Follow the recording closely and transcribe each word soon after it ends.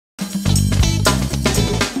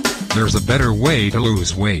There's a better way to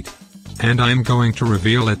lose weight. And I'm going to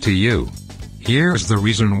reveal it to you. Here's the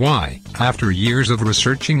reason why. After years of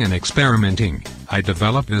researching and experimenting, I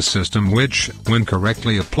developed this system which, when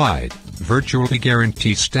correctly applied, virtually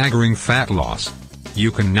guarantees staggering fat loss. You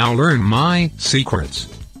can now learn my secrets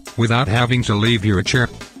without having to leave your chair.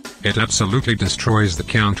 It absolutely destroys the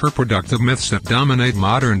counterproductive myths that dominate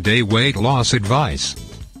modern-day weight loss advice.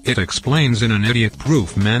 It explains in an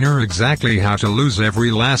idiot-proof manner exactly how to lose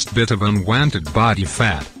every last bit of unwanted body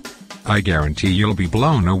fat. I guarantee you'll be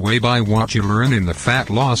blown away by what you learn in the Fat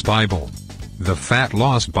Loss Bible. The Fat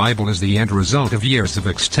Loss Bible is the end result of years of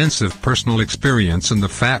extensive personal experience in the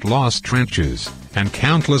fat loss trenches, and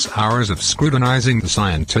countless hours of scrutinizing the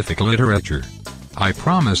scientific literature. I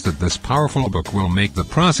promise that this powerful book will make the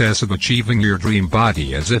process of achieving your dream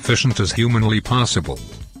body as efficient as humanly possible.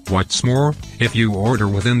 What's more, if you order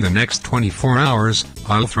within the next 24 hours,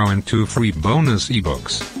 I'll throw in 2 free bonus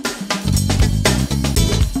ebooks.